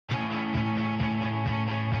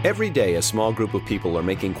Every day, a small group of people are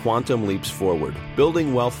making quantum leaps forward,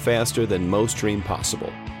 building wealth faster than most dream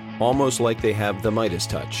possible, almost like they have the Midas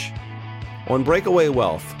touch. On Breakaway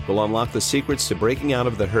Wealth, we'll unlock the secrets to breaking out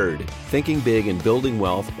of the herd, thinking big, and building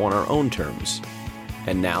wealth on our own terms.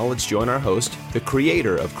 And now let's join our host, the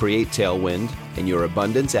creator of Create Tailwind and your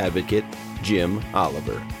abundance advocate, Jim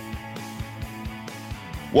Oliver.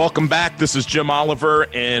 Welcome back. This is Jim Oliver,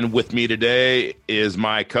 and with me today is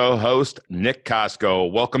my co-host, Nick Costco.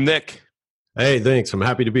 Welcome, Nick. Hey, thanks. I'm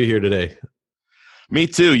happy to be here today. Me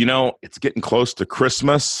too. You know, it's getting close to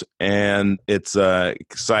Christmas, and it's an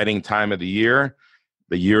exciting time of the year.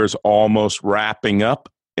 The year is almost wrapping up,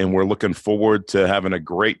 and we're looking forward to having a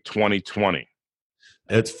great 2020.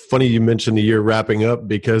 It's funny you mentioned the year wrapping up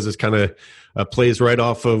because it's kind of plays right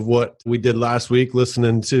off of what we did last week,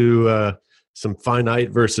 listening to some finite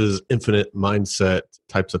versus infinite mindset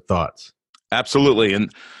types of thoughts. Absolutely.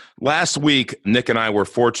 And last week, Nick and I were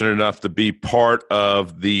fortunate enough to be part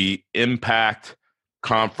of the Impact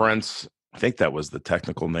Conference. I think that was the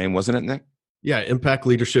technical name, wasn't it, Nick? Yeah, Impact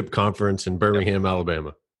Leadership Conference in Birmingham,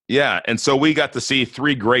 Alabama. Yeah, and so we got to see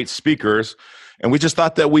three great speakers, and we just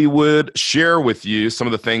thought that we would share with you some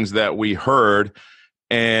of the things that we heard.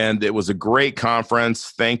 And it was a great conference.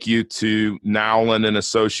 Thank you to Nowlin and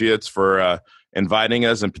Associates for inviting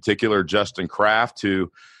us, in particular Justin Kraft,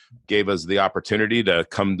 who gave us the opportunity to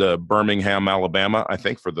come to Birmingham, Alabama, I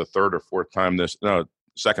think for the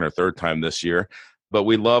second or third time this year. But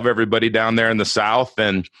we love everybody down there in the South.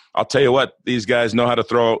 And I'll tell you what, these guys know how to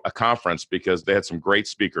throw a conference because they had some great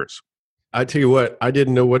speakers. I tell you what, I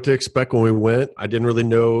didn't know what to expect when we went. I didn't really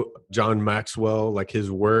know John Maxwell, like his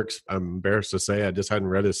works. I'm embarrassed to say I just hadn't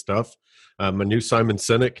read his stuff. I knew Simon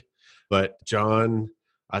Sinek, but John,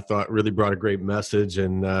 I thought really brought a great message.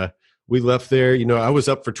 And we left there. You know, I was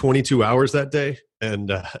up for 22 hours that day, and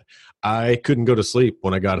I couldn't go to sleep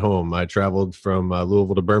when I got home. I traveled from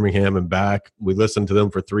Louisville to Birmingham and back. We listened to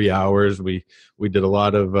them for 3 hours. We did a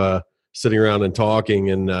lot of sitting around and talking,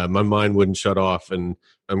 and my mind wouldn't shut off. And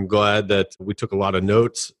I'm glad that we took a lot of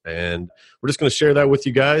notes, and we're just going to share that with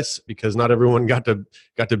you guys because not everyone got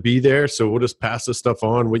to be there. So we'll just pass this stuff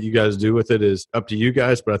on. What you guys do with it is up to you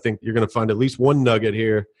guys, but I think you're going to find at least one nugget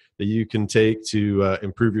here that you can take to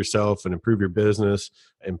improve yourself and improve your business,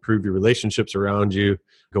 improve your relationships around you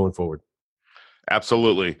going forward.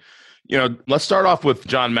 Absolutely. You know, let's start off with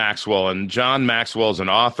John Maxwell. And John Maxwell is an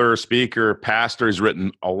author, speaker, pastor. He's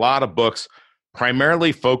written a lot of books,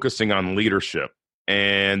 primarily focusing on leadership.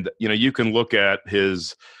 And, you know, you can look at I'm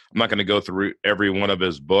not going to go through every one of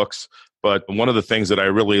his books, but one of the things that I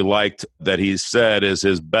really liked that he said is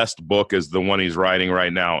his best book is the one he's writing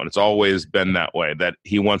right now. And it's always been that way, that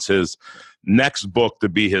he wants his next book to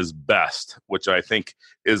be his best, which I think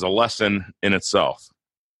is a lesson in itself.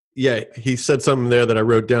 Yeah, he said something there that I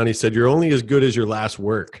wrote down. He said, "You're only as good as your last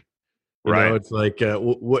work." You know, it's like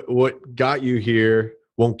what got you here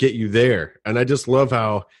won't get you there. And I just love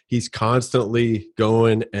how he's constantly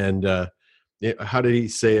going. And how did he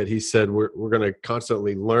say it? He said, "We're going to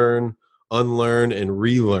constantly learn, unlearn, and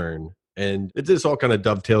relearn." And it just all kind of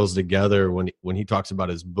dovetails together when he talks about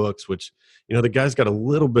his books, which, you know, the guy's got a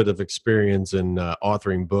little bit of experience in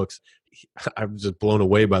authoring books. I was just blown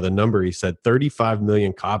away by the number. He said 35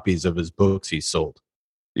 million copies of his books he sold.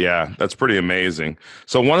 Yeah, that's pretty amazing.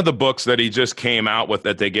 So one of the books that he just came out with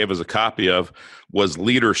that they gave us a copy of was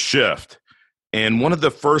Leader Shift. And one of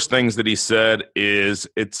the first things that he said is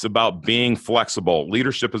it's about being flexible.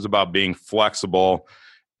 Leadership is about being flexible,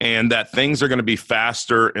 and that things are going to be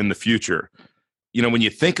faster in the future. You know, when you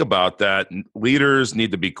think about that, leaders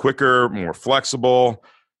need to be quicker, more flexible.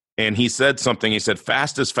 And he said something, he said,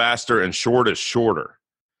 fast is faster and short is shorter,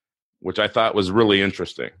 which I thought was really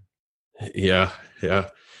interesting. Yeah.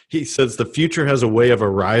 He says the future has a way of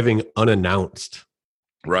arriving unannounced.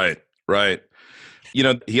 Right. You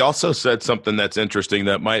know, he also said something that's interesting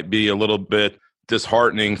that might be a little bit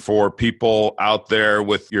disheartening for people out there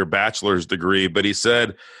with your bachelor's degree. But he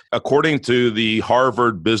said, according to the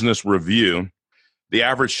Harvard Business Review, the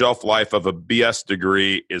average shelf life of a BS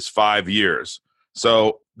degree is 5 years.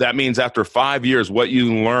 So that means after 5 years, what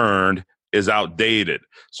you learned is outdated.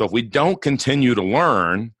 So if we don't continue to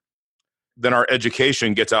learn, then our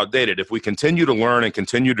education gets outdated. If we continue to learn and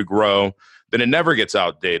continue to grow, then it never gets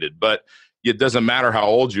outdated. But it doesn't matter how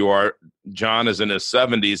old you are. John is in his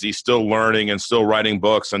 70s. He's still learning and still writing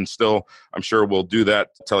books and still, I'm sure, will do that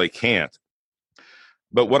till he can't.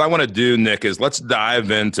 But what I want to do, Nick, is let's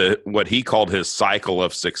dive into what he called his cycle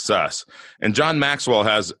of success. And John Maxwell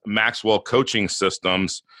has Maxwell coaching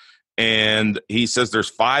systems, and he says there's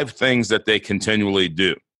 5 things that they continually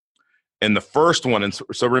do. And the first one, and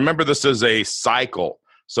so remember, this is a cycle.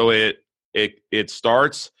 So it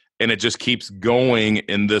starts and it just keeps going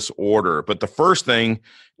in this order. But the first thing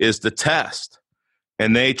is the test.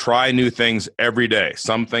 And they try new things every day.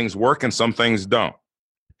 Some things work and some things don't.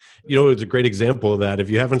 It's a great example of that. If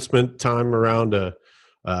you haven't spent time around a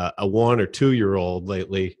 1 or 2 year old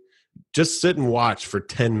lately, just sit and watch for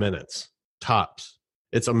 10 minutes tops.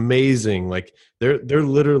 It's amazing. Like they're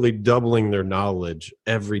literally doubling their knowledge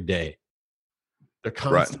every day. They're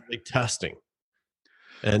constantly testing.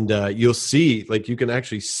 And you'll see, like you can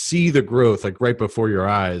actually see the growth like right before your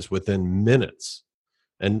eyes within minutes.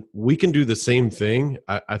 And we can do the same thing.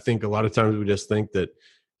 I think a lot of times we just think that,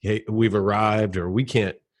 hey, we've arrived, or we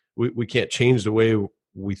can't change the way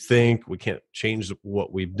we think. We can't change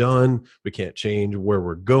what we've done. We can't change where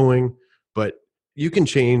we're going. But you can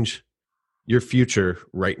change your future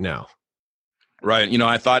right now. Right.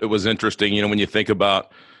 I thought it was interesting, when you think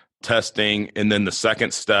about testing, and then the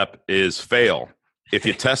second step is fail. If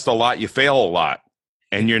you test a lot, you fail a lot,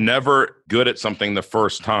 and you're never good at something the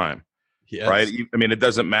first time. Yes. Right. I mean, it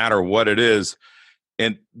doesn't matter what it is.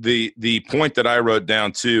 And the point that I wrote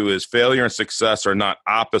down too is failure and success are not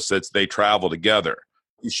opposites. They travel together.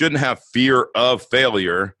 You shouldn't have fear of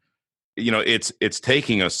failure. It's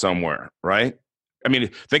taking us somewhere, right? I mean,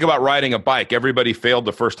 think about riding a bike. Everybody failed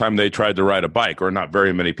the first time they tried to ride a bike, or not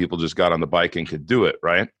very many people just got on the bike and could do it,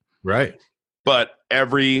 right? Right. But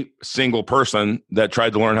every single person that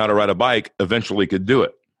tried to learn how to ride a bike eventually could do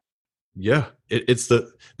it. Yeah. It's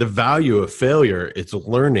the value of failure. It's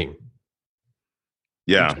learning.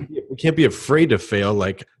 Yeah. We can't be afraid to fail.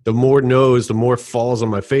 Like the more no's, the more falls on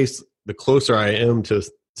my face, the closer I am to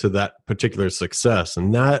that particular success.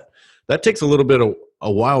 And that takes a little bit of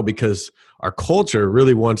a while, because our culture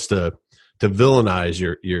really wants to villainize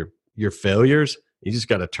your failures. You just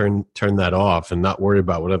got to turn that off and not worry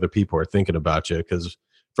about what other people are thinking about you, because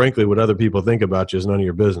frankly, what other people think about you is none of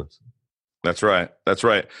your business. That's right. That's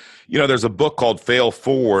right. There's a book called Fail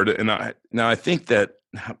Forward. And I think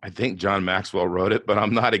John Maxwell wrote it, but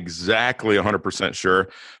I'm not exactly 100% sure.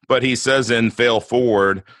 But he says in Fail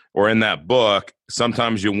Forward, or in that book,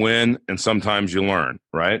 sometimes you win and sometimes you learn,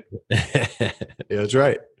 right? Yeah, that's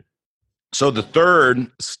right. So the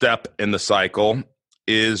third step in the cycle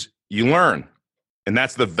is you learn. And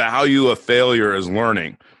that's the value of failure, is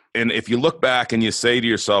learning. And if you look back and you say to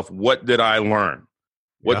yourself, what did I learn?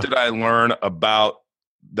 What did I learn about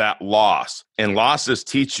that loss? And losses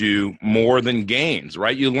teach you more than gains,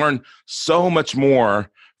 right? You learn so much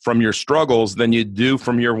more from your struggles than you do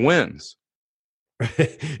from your wins.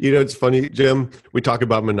 It's funny, Jim, we talk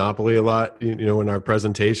about Monopoly a lot, in our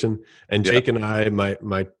presentation, and Jake and I,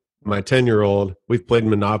 my 10-year-old, we've played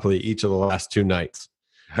Monopoly each of the last 2 nights.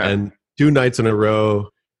 And 2 nights in a row,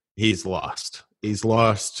 he's lost. He's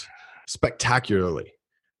lost spectacularly.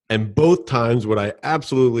 And both times, what I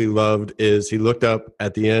absolutely loved is he looked up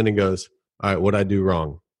at the end and goes, all right, what'd I do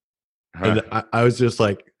wrong? And I was just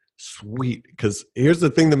like, sweet. Because here's the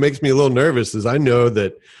thing that makes me a little nervous is I know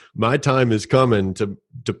that my time is coming to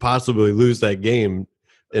possibly lose that game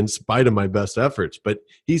in spite of my best efforts. But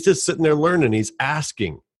he's just sitting there learning. He's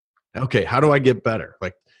asking, okay, how do I get better?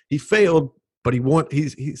 Like he failed, but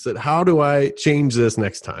he said, how do I change this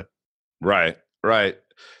next time? Right.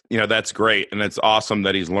 That's great. And it's awesome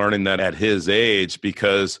that he's learning that at his age,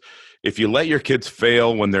 because if you let your kids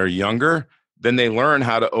fail when they're younger, then they learn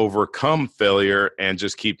how to overcome failure and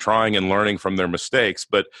just keep trying and learning from their mistakes.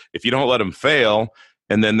 But if you don't let them fail,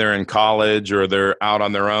 and then they're in college or they're out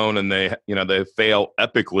on their own and they fail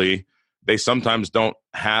epically, they sometimes don't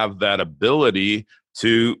have that ability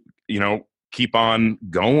to, keep on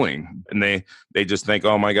going. And they just think,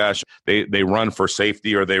 oh my gosh, they run for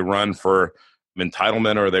safety, or they run for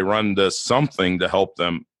entitlement, or they run to something to help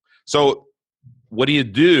them. So what do you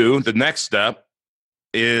do? The next step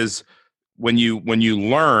is when you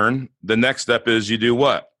learn, the next step is you do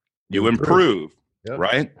what? You improve. Yep.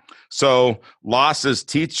 Right? So losses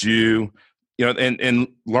teach you, and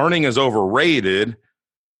learning is overrated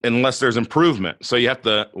unless there's improvement. So you have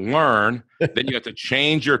to learn, then you have to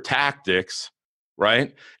change your tactics,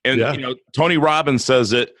 right? And Tony Robbins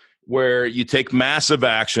says it, where you take massive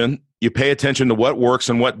action, you pay attention to what works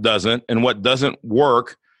and what doesn't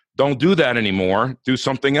work, don't do that anymore. Do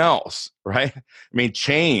something else, right? I mean,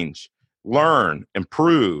 change, learn,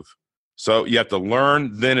 improve. So you have to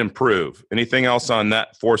learn, then improve. Anything else on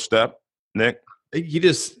that 4th step, Nick?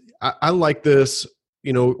 I like this.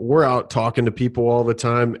 We're out talking to people all the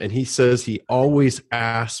time, and he says he always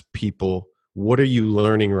asks people, what are you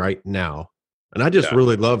learning right now? And I just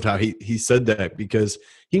really loved how he said that, because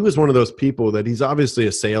he was one of those people that he's obviously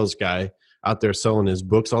a sales guy out there selling his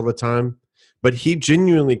books all the time, but he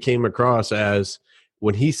genuinely came across as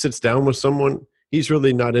when he sits down with someone, he's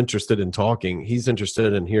really not interested in talking. He's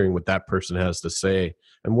interested in hearing what that person has to say.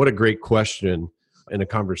 And what a great question in a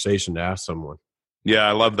conversation to ask someone. Yeah,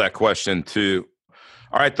 I love that question too.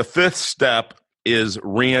 All right, the fifth step is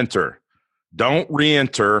re-enter. Don't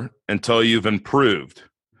re-enter until you've improved.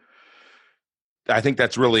 I think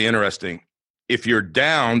that's really interesting. If you're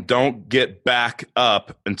down, don't get back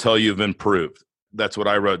up until you've improved. That's what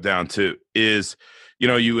I wrote down too, is,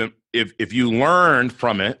 if you learn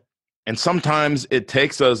from it, and sometimes it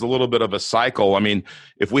takes us a little bit of a cycle. I mean,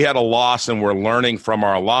 if we had a loss and we're learning from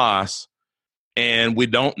our loss and we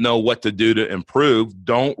don't know what to do to improve,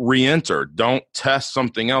 don't re-enter. Don't test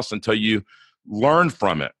something else until you learn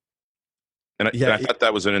from it. And I thought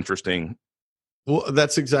that was an interesting. Well,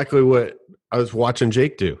 that's exactly what I was watching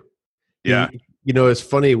Jake do. Yeah. It's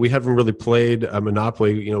funny. We haven't really played a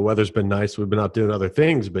Monopoly. Weather's been nice. We've been out doing other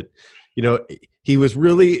things, but he was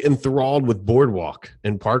really enthralled with Boardwalk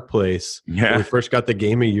and Park Place when we first got the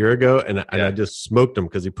game a year ago, and I just smoked him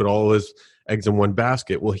because he put all his eggs in one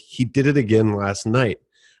basket. Well, he did it again last night,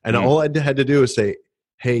 and all I had to do was say,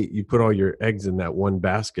 "Hey, you put all your eggs in that one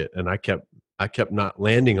basket," and I kept not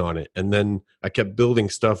landing on it, and then I kept building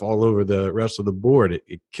stuff all over the rest of the board.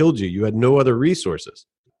 It killed you. You had no other resources.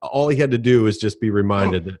 All he had to do was just be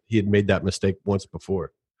reminded that he had made that mistake once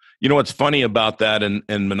before. What's funny about that in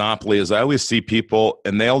Monopoly is I always see people,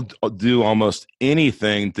 and they'll do almost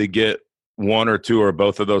anything to get one or two or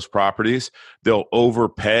both of those properties. They'll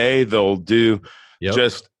overpay. They'll do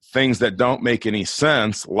just things that don't make any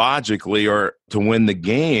sense logically or to win the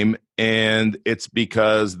game. And it's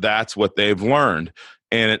because that's what they've learned.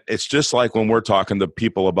 And it's just like when we're talking to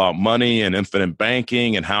people about money and infinite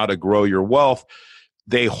banking and how to grow your wealth,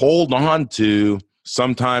 they hold on to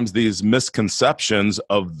sometimes these misconceptions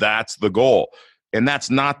of that's the goal. And that's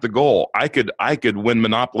not the goal. I could win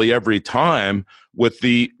Monopoly every time with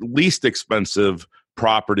the least expensive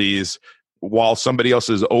properties while somebody else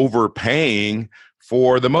is overpaying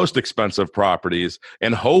for the most expensive properties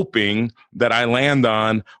and hoping that I land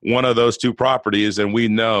on one of those two properties. And we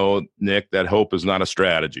know, Nick, that hope is not a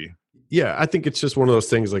strategy. Yeah, I think it's just one of those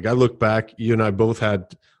things. Like I look back, you and I both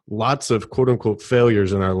had lots of quote unquote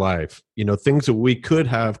failures in our life, things that we could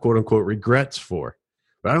have quote unquote regrets for.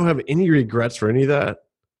 But I don't have any regrets for any of that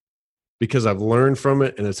because I've learned from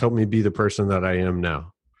it and it's helped me be the person that I am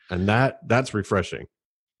now. And that's refreshing.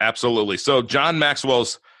 Absolutely. So John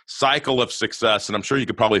Maxwell's cycle of success, and I'm sure you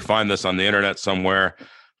could probably find this on the internet somewhere,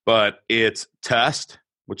 but it's test,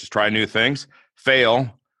 which is try new things,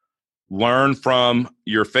 fail, learn from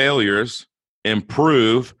your failures,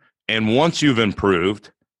 improve, and once you've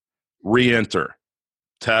improved, re-enter.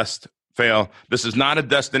 Test, fail. This is not a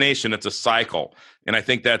destination, it's a cycle. And I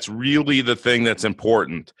think that's really the thing that's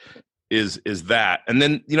important is that. And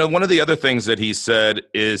then, one of the other things that he said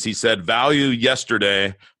value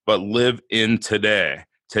yesterday, but live in today.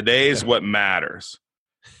 Today is what matters.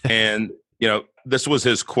 And, this was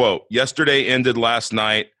his quote. Yesterday ended last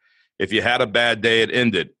night. If you had a bad day, it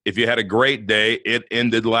ended. If you had a great day, it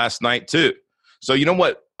ended last night too. So you know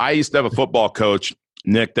what? I used to have a football coach,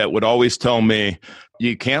 Nick, that would always tell me,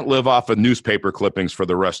 you can't live off of newspaper clippings for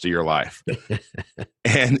the rest of your life.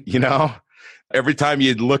 And, every time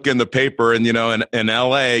you'd look in the paper and, in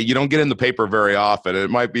LA, you don't get in the paper very often. It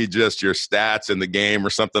might be just your stats in the game or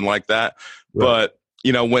something like that. Right. But,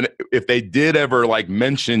 if they did ever like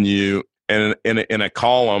mention you in a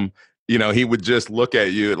column, he would just look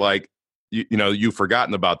at you like, you've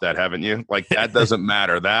forgotten about that, haven't you? Like that doesn't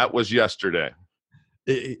matter. That was yesterday.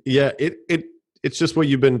 Yeah. It's just what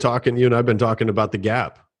you've been talking, you and I've been talking about the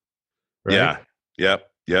gap. Right? Yeah.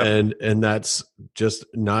 Yep. And that's just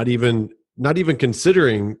not even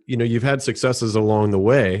considering, you've had successes along the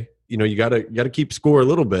way, you gotta keep score a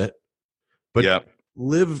little bit, but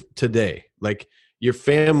live today. Like your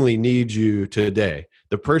family needs you today.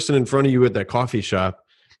 The person in front of you at that coffee shop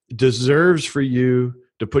deserves for you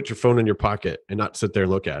to put your phone in your pocket and not sit there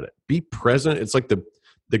and look at it. Be present. It's like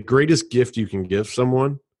the greatest gift you can give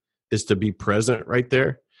someone is to be present right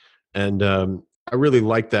there. And I really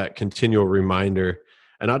like that continual reminder.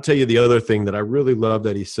 And I'll tell you the other thing that I really love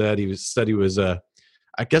that he said. He was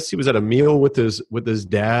I guess he was at a meal with his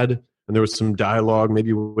dad, and there was some dialogue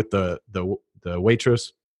maybe with the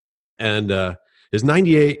waitress. And his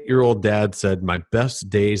 98-year-old dad said, "My best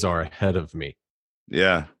days are ahead of me."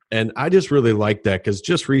 Yeah. And I just really like that because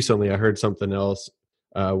just recently I heard something else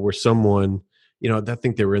where someone, I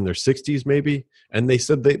think they were in their 60s maybe, and they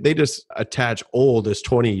said they just attach old as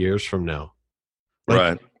 20 years from now. Like,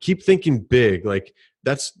 right. Keep thinking big. Like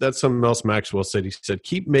that's something else Maxwell said. He said,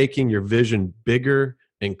 keep making your vision bigger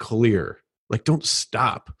and clear. Like don't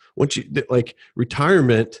stop. once you like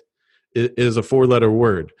retirement is a 4-letter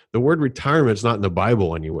word. The word retirement is not in the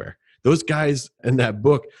Bible anywhere. Those guys in that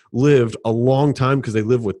book lived a long time because they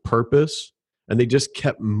lived with purpose and they just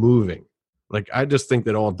kept moving. Like, I just think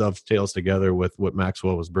that all dovetails together with what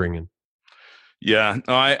Maxwell was bringing. Yeah,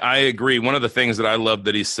 no, I agree. One of the things that I love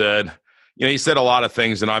that he said, he said a lot of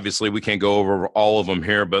things, and obviously we can't go over all of them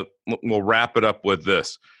here, but we'll wrap it up with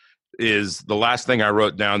this. Is the last thing I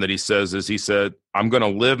wrote down that he says is he said, I'm going to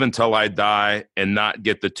live until I die and not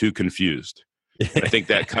get the two confused. I think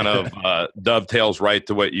that kind of dovetails right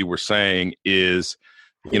to what you were saying is,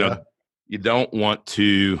 you don't want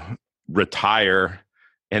to retire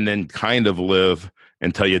and then kind of live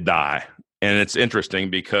until you die. And it's interesting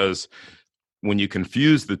because when you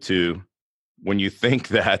confuse the two, when you think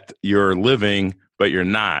that you're living, but you're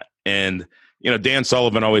not. And, Dan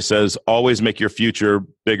Sullivan always says, always make your future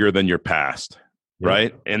bigger than your past,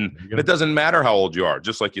 right? And it doesn't matter how old you are,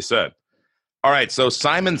 just like you said. All right, so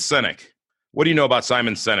Simon Sinek. What do you know about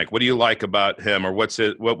Simon Sinek? What do you like about him, or what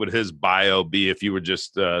would his bio be if you were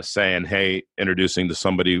just saying, hey, introducing to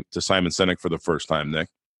somebody to Simon Sinek for the first time, Nick?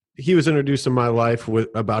 He was introduced in my life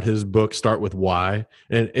about his book, Start With Why.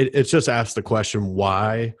 And it's just ask the question,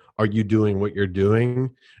 why are you doing what you're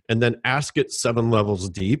doing? And then ask it 7 levels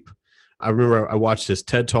deep. I remember I watched his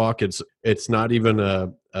TED Talk. It's not even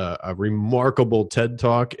a remarkable TED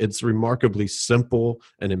Talk. It's remarkably simple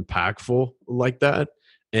and impactful like that.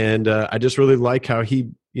 And I just really like how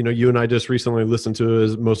he, you and I just recently listened to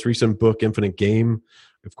his most recent book, Infinite Game.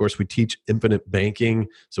 Of course, we teach infinite banking,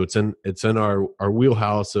 so it's in our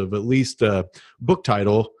wheelhouse of at least a book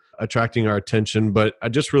title attracting our attention. But I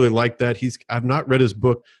just really like that. I've not read his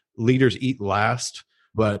book, Leaders Eat Last,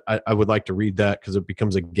 but I would like to read that because it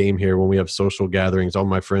becomes a game here when we have social gatherings. All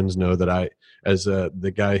my friends know that as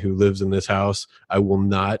the guy who lives in this house, I will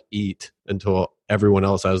not eat until everyone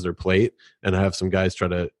else has their plate. And I have some guys try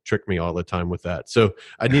to trick me all the time with that. So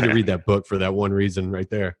I need to read that book for that one reason right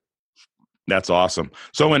there. That's awesome.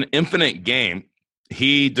 So in Infinite Game,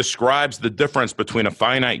 he describes the difference between a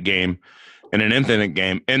finite game and an infinite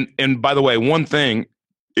game. And by the way, one thing,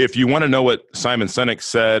 if you want to know what Simon Sinek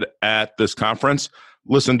said at this conference,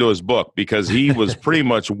 listen to his book, because he was pretty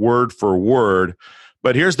much word for word.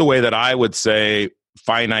 But here's the way that I would say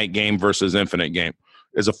finite game versus infinite game.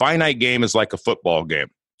 Is a finite game is like a football game.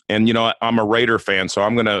 And, I'm a Raider fan, so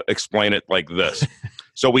I'm going to explain it like this.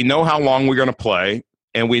 So we know how long we're going to play,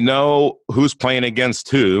 and we know who's playing against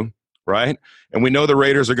who, right? And we know the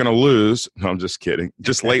Raiders are going to lose. No, I'm just kidding.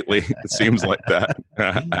 Just lately, it seems like that.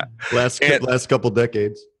 last couple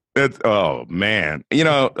decades. Oh, man.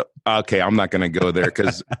 Okay, I'm not going to go there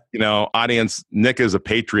because, audience, Nick is a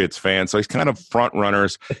Patriots fan, so he's kind of front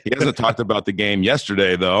runners. He hasn't talked about the game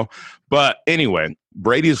yesterday, though. But anyway,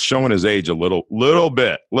 Brady's showing his age a little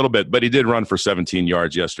bit, but he did run for 17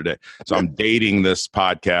 yards yesterday. So I'm dating this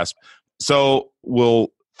podcast. So we'll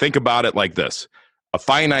think about it like this. A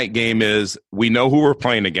finite game is we know who we're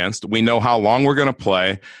playing against. We know how long we're going to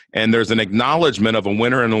play. And there's an acknowledgement of a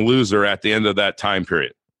winner and a loser at the end of that time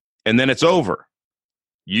period. And then it's over.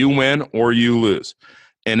 You win or you lose.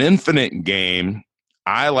 An infinite game,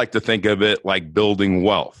 I like to think of it like building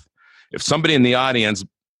wealth. If somebody in the audience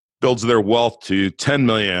builds their wealth to 10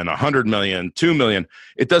 million, 100 million, 2 million,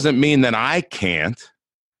 it doesn't mean that I can't,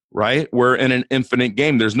 right? We're in an infinite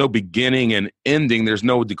game. There's no beginning and ending. There's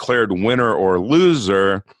no declared winner or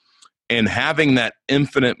loser. And having that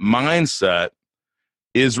infinite mindset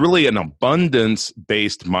is really an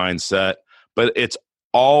abundance-based mindset, but it's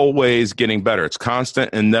always getting better. It's constant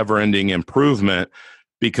and never-ending improvement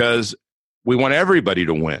because we want everybody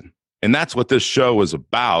to win. And that's what this show is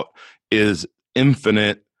about, is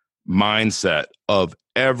infinite mindset of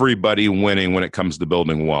everybody winning when it comes to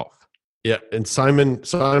building wealth. Yeah, and Simon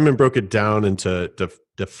broke it down into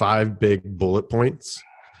the 5 big bullet points.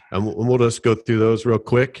 And we'll just go through those real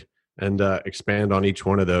quick and expand on each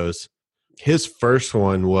one of those. His first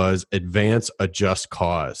one was advance a just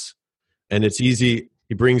cause. And it's easy.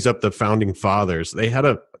 He brings up the founding fathers.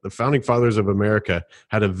 The founding fathers of America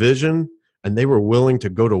had a vision, and they were willing to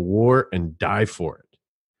go to war and die for it.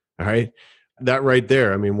 All right. That right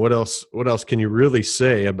there. I mean, what else can you really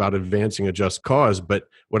say about advancing a just cause? But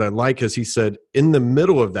what I like is he said, in the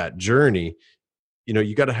middle of that journey,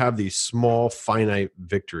 you got to have these small, finite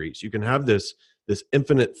victories. You can have this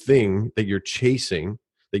infinite thing that you're chasing,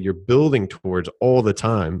 that you're building towards all the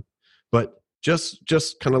time, but just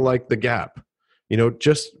kind of like the gap.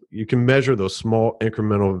 You can measure those small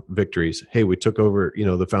incremental victories. Hey, we took over,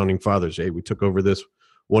 the founding fathers. Hey, we took over this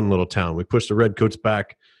one little town. We pushed the redcoats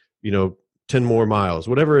back, 10 more miles,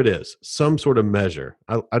 whatever it is, some sort of measure.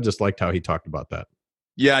 I just liked how he talked about that.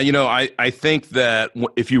 Yeah, I think that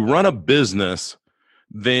if you run a business,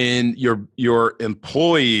 then your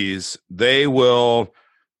employees, they will,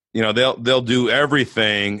 they'll do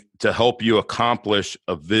everything to help you accomplish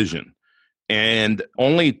a vision. And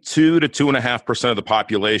only 2 to 2.5% of the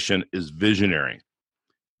population is visionary.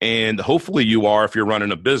 And hopefully you are if you're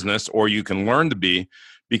running a business, or you can learn to be,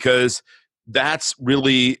 because that's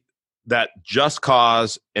really that just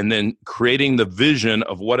cause, and then creating the vision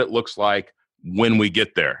of what it looks like when we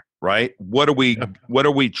get there, right? What are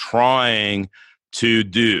we trying to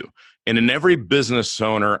do? And in every business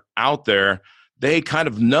owner out there, they kind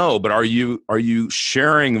of know, but are you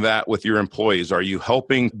sharing that with your employees? Are you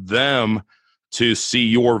helping them to see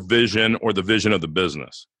your vision or the vision of the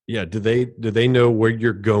business? Yeah. Do they know where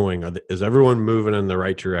you're going? Is everyone moving in the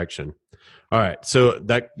right direction? All right. So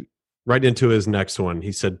that right into his next one,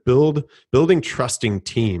 he said, building trusting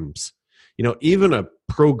teams. Even a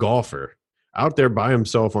pro golfer out there by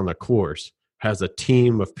himself on the course has a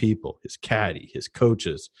team of people, his caddy, his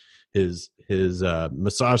coaches, his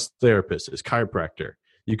massage therapist, his chiropractor.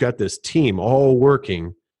 You got this team all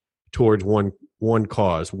working towards one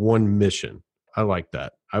cause, one mission. I like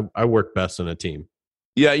that. I work best in a team.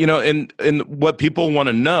 Yeah, and what people want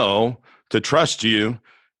to know to trust you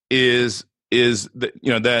is that,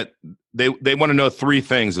 that they want to know three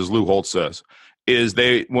things, as Lou Holtz says, is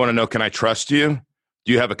they want to know, can I trust you?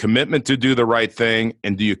 Do you have a commitment to do the right thing?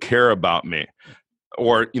 And do you care about me?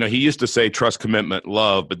 Or, he used to say trust, commitment,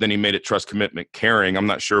 love, but then he made it trust, commitment, caring. I'm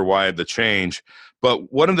not sure why the change.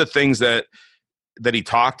 But one of the things that he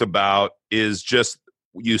talked about is just,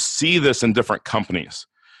 you see this in different companies.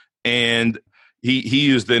 And he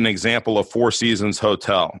used an example of Four Seasons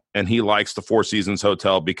Hotel. And he likes the Four Seasons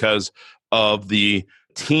Hotel because of the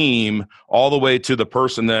team, all the way to the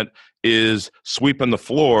person that is sweeping the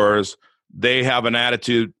floors. They have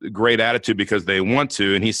great attitude because they want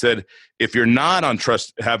to. And he said, if you're not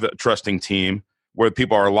have a trusting team where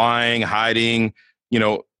people are lying, hiding,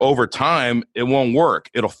 over time, it won't work.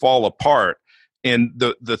 It'll fall apart. And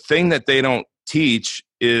the thing that they don't teach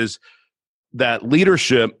is that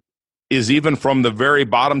leadership is even from the very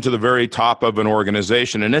bottom to the very top of an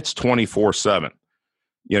organization, and it's 24/7.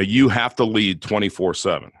 You have to lead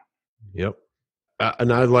 24/7. Yep.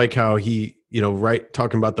 And I like how he,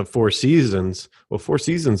 talking about the Four Seasons. Well, Four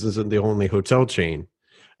Seasons isn't the only hotel chain.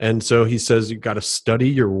 And so he says, you got to study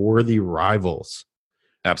your worthy rivals.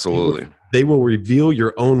 Absolutely. They will reveal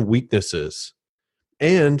your own weaknesses,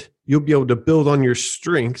 and you'll be able to build on your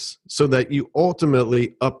strengths so that you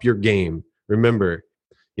ultimately up your game. Remember,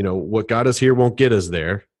 what got us here won't get us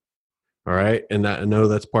there. All right. And I know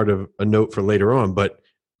that's part of a note for later on, but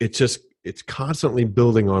it's constantly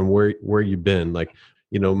building on where you've been. Like,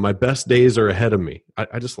 my best days are ahead of me.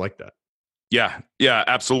 I just like that. Yeah,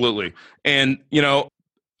 absolutely. And,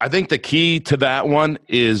 I think the key to that one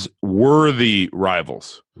is worthy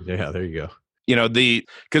rivals. Yeah, there you go.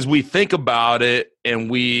 Because we think about it, and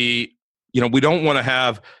we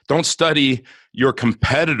don't study your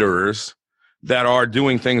competitors that are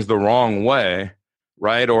doing things the wrong way,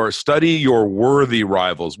 right? Or study your worthy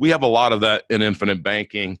rivals. We have a lot of that in infinite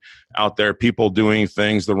banking out there, people doing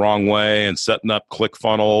things the wrong way and setting up click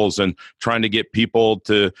funnels and trying to get people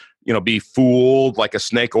to, be fooled like a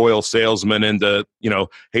snake oil salesman into,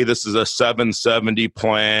 hey, this is a 770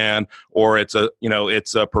 plan, or it's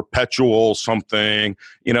a perpetual something,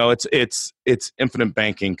 it's infinite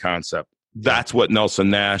banking concept. That's what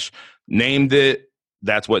Nelson Nash named it.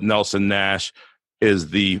 That's what Nelson Nash is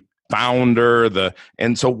the founder.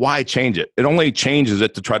 And so why change it? It only changes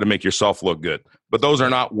it to try to make yourself look good. But those are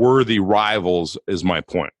not worthy rivals, is my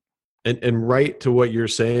point. And right to what you're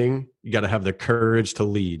saying, you got to have the courage to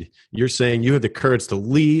lead. You're saying you have the courage to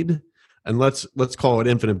lead, and let's call it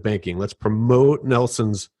infinite banking. Let's promote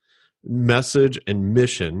Nelson's message and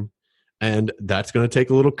mission, and that's going to take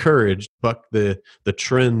a little courage. Buck the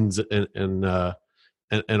trends in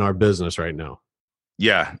our business right now.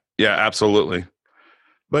 Yeah, absolutely.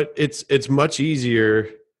 But it's much easier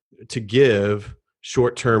to give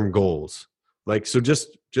short-term goals. Like, so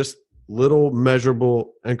just little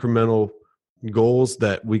measurable incremental goals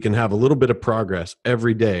that we can have a little bit of progress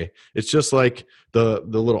every day. It's just like the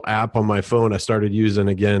little app on my phone I started using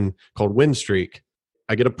again called Win Streak.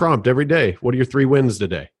 I get a prompt every day. What are your 3 wins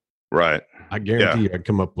today? Right. I guarantee you I'd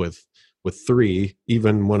come up with 3,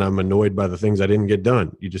 even when I'm annoyed by the things I didn't get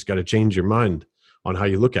done. You just got to change your mind on how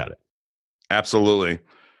you look at it. Absolutely.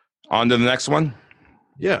 On to the next one.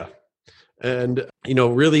 Yeah. And,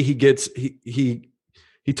 really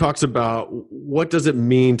he talks about what does it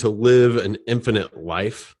mean to live an infinite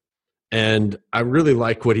life. And I really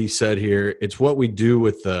like what he said here. It's what we do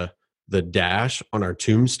with the the dash on our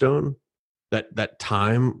tombstone, that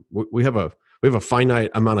time, we have a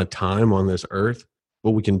finite amount of time on this earth,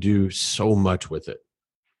 but we can do so much with it.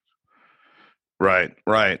 Right.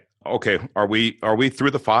 Okay. Are we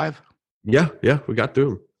through the 5? Yeah, we got through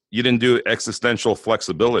them. You didn't do existential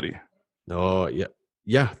flexibility. Oh,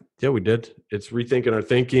 yeah, we did. It's rethinking our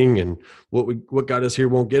thinking, and what got us here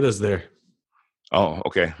won't get us there. Oh,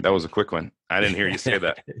 okay. That was a quick one. I didn't hear you say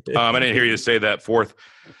that. I didn't hear you say that 4th.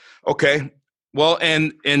 Okay. Well,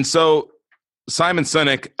 and so Simon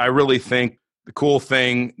Sinek, I really think the cool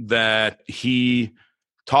thing that he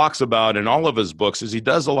talks about in all of his books is he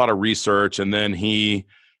does a lot of research, and then he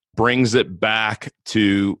brings it back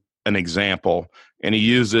to an example, and he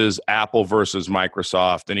uses Apple versus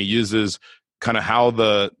Microsoft, and he uses kind of how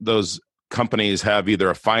those companies have either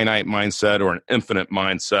a finite mindset or an infinite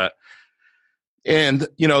mindset. And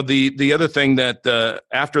the other thing that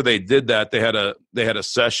after they did that, they had a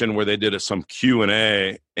session where they did some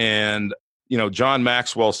Q&A, and John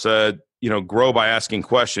Maxwell said, grow by asking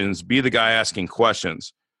questions, be the guy asking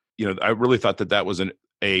questions. I really thought that was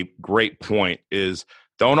a great point, is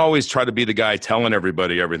don't always try to be the guy telling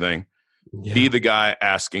everybody everything. Yeah. Be the guy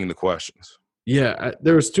asking the questions. Yeah.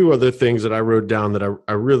 There was 2 other things that I wrote down that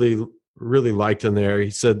I really, really liked in there.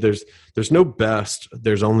 He said, there's no best,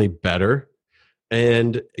 there's only better.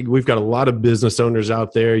 And we've got a lot of business owners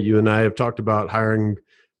out there. You and I have talked about hiring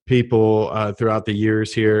people throughout the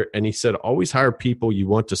years here. And he said, always hire people you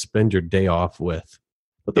want to spend your day off with.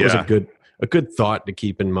 But that was a good thought to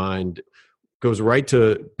keep in mind. Goes right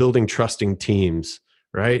to building trusting teams,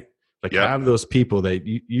 right? Like have those people that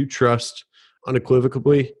you trust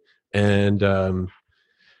unequivocally and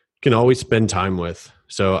can always spend time with.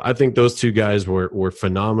 So I think those 2 guys were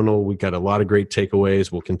phenomenal. We got a lot of great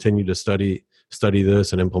takeaways. We'll continue to study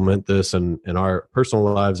this and implement this in our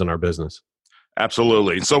personal lives and our business.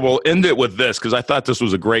 Absolutely. So we'll end it with this, because I thought this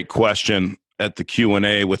was a great question at the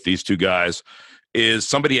Q&A with these 2 guys. Is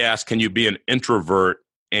somebody asked, can you be an introvert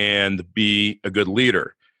and be a good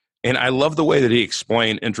leader? And I love the way that he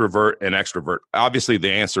explained introvert and extrovert. Obviously,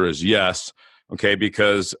 the answer is yes, okay,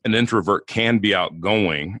 because an introvert can be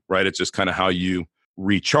outgoing, right? It's just kind of how you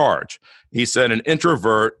recharge. He said an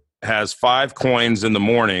introvert has 5 coins in the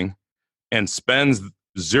morning and spends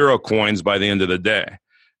 0 coins by the end of the day.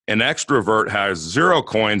 An extrovert has 0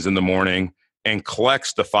 coins in the morning and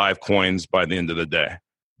collects the 5 coins by the end of the day.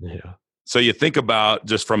 Yeah. So you think about,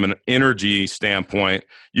 just from an energy standpoint,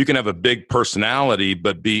 you can have a big personality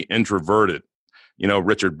but be introverted.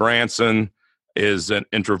 Richard Branson is an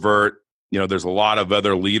introvert. There's a lot of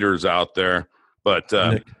other leaders out there, but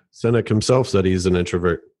Sinek himself said he's an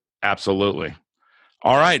introvert. Absolutely.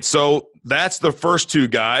 All right, so that's the first 2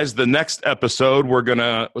 guys. The next episode we're going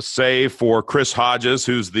to save for Chris Hodges,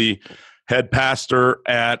 who's the head pastor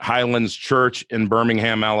at Highlands Church in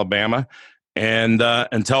Birmingham, Alabama. And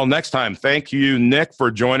until next time, thank you, Nick, for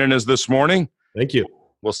joining us this morning. Thank you.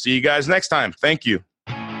 We'll see you guys next time. Thank you.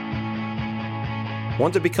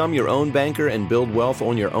 Want to become your own banker and build wealth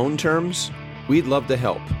on your own terms? We'd love to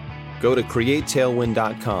help. Go to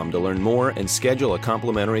createtailwind.com to learn more and schedule a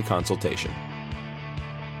complimentary consultation.